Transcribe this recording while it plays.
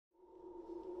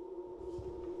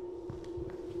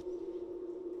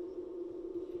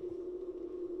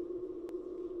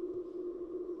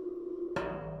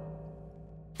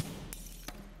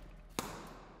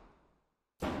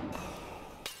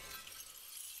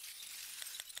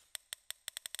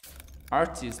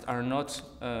artists are not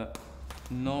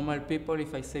normal people,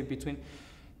 if I say between.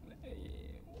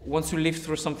 Once you live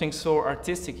through something so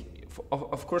artistic,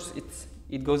 of course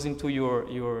it goes into your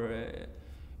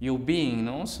being,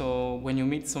 no? So when you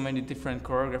meet so many different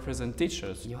choreographers and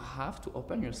teachers, you have to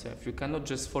open yourself. You cannot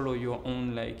just follow your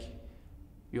own,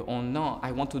 no,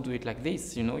 I want to do it like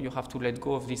this, you know? You have to let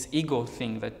go of this ego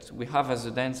thing that we have as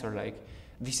a dancer, like,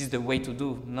 this is the way to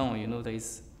do. No, you know, there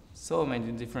is so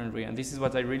many different ways. And this is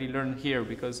what I really learned here,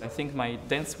 because I think my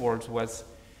dance world was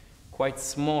quite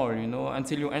small, you know,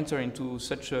 until you enter into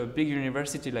such a big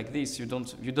university like this, you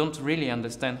don't really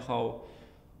understand how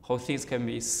things can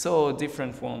be so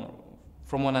different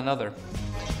from one another.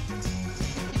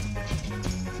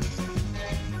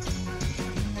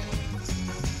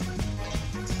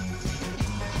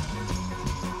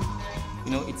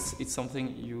 You know, it's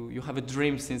something you have a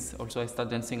dream since. Also, I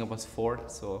started dancing I was 4,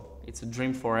 so it's a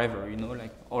dream forever, you know,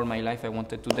 like all my life I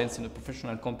wanted to dance in a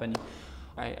professional company.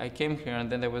 I came here, and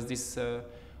then there was this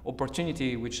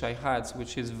opportunity which I had,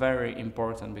 which is very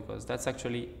important, because that's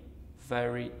actually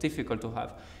very difficult to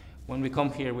have. When we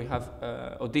come here, we have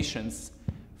auditions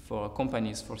for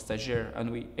companies, for stagiaires, and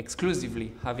we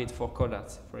exclusively have it for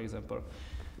Codarts, for example.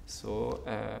 So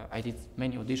I did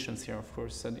many auditions here, of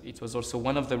course, and it was also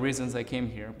one of the reasons I came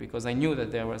here, because I knew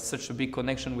that there was such a big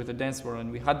connection with the dance world,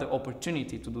 and we had the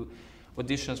opportunity to do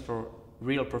auditions for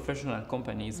real professional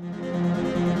companies.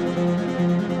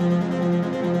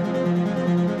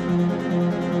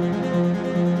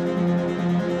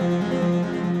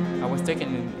 I was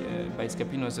taken by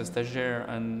Scapino as a stagiaire,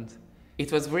 and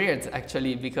it was weird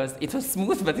actually, because it was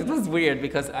smooth, but it was weird,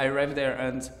 because I arrived there,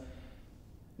 and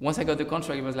once I got the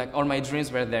contract, it was like all my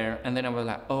dreams were there, and then I was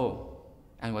like, oh,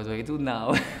 and what do I do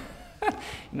now? You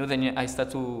know, then I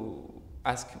start to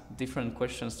ask different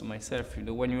questions to myself. You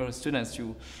know, when you're a student,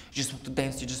 you just want to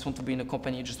dance, you just want to be in a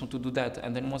company, you just want to do that.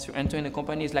 And then once you enter in a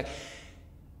company, it's like,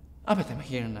 oh, but I'm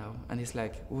here now. And it's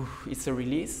like, ooh, it's a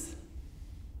release.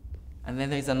 And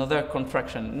then there's another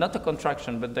contraction. Not a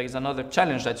contraction, but there is another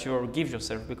challenge that you give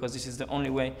yourself, because this is the only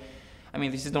way, I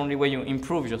mean, this is the only way you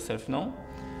improve yourself, no?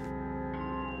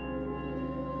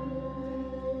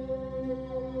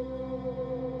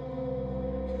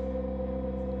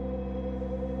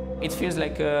 It feels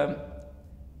like a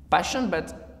passion,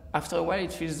 but after a while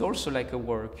it feels also like a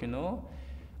work, you know?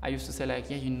 I used to say like,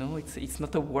 yeah, you know, it's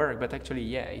not a work, but actually,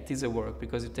 yeah, it is a work,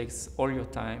 because it takes all your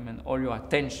time and all your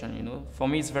attention, you know? For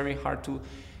me, it's very hard to,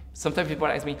 sometimes people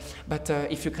ask me, but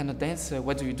if you cannot dance,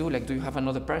 what do you do? Like, do you have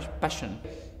another passion?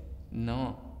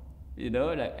 No, you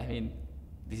know, like, I mean,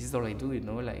 this is all I do, you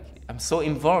know? Like, I'm so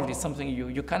involved, it's something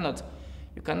you cannot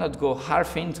go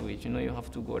half into it, you know? You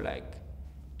have to go like,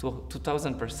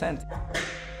 2000%.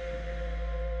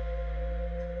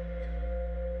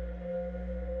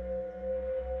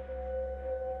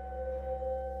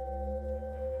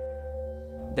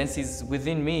 Dance is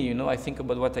within me, you know. I think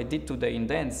about what I did today in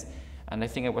dance, and I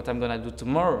think of what I'm gonna do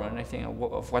tomorrow, and I think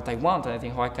of what I want, and I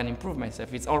think how I can improve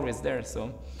myself. It's always there,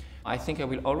 so I think I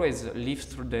will always live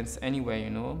through dance anyway,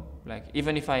 you know. Like,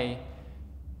 even if I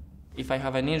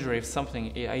have an injury, if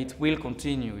something, it will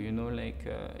continue, you know, like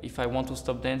if I want to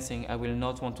stop dancing, I will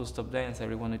not want to stop dance. I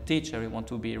will want to teach, I will want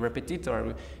to be a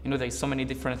repetitor. You know, there's so many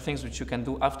different things which you can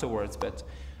do afterwards, but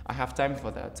I have time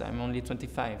for that. I'm only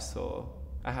 25, so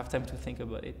I have time to think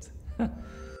about it.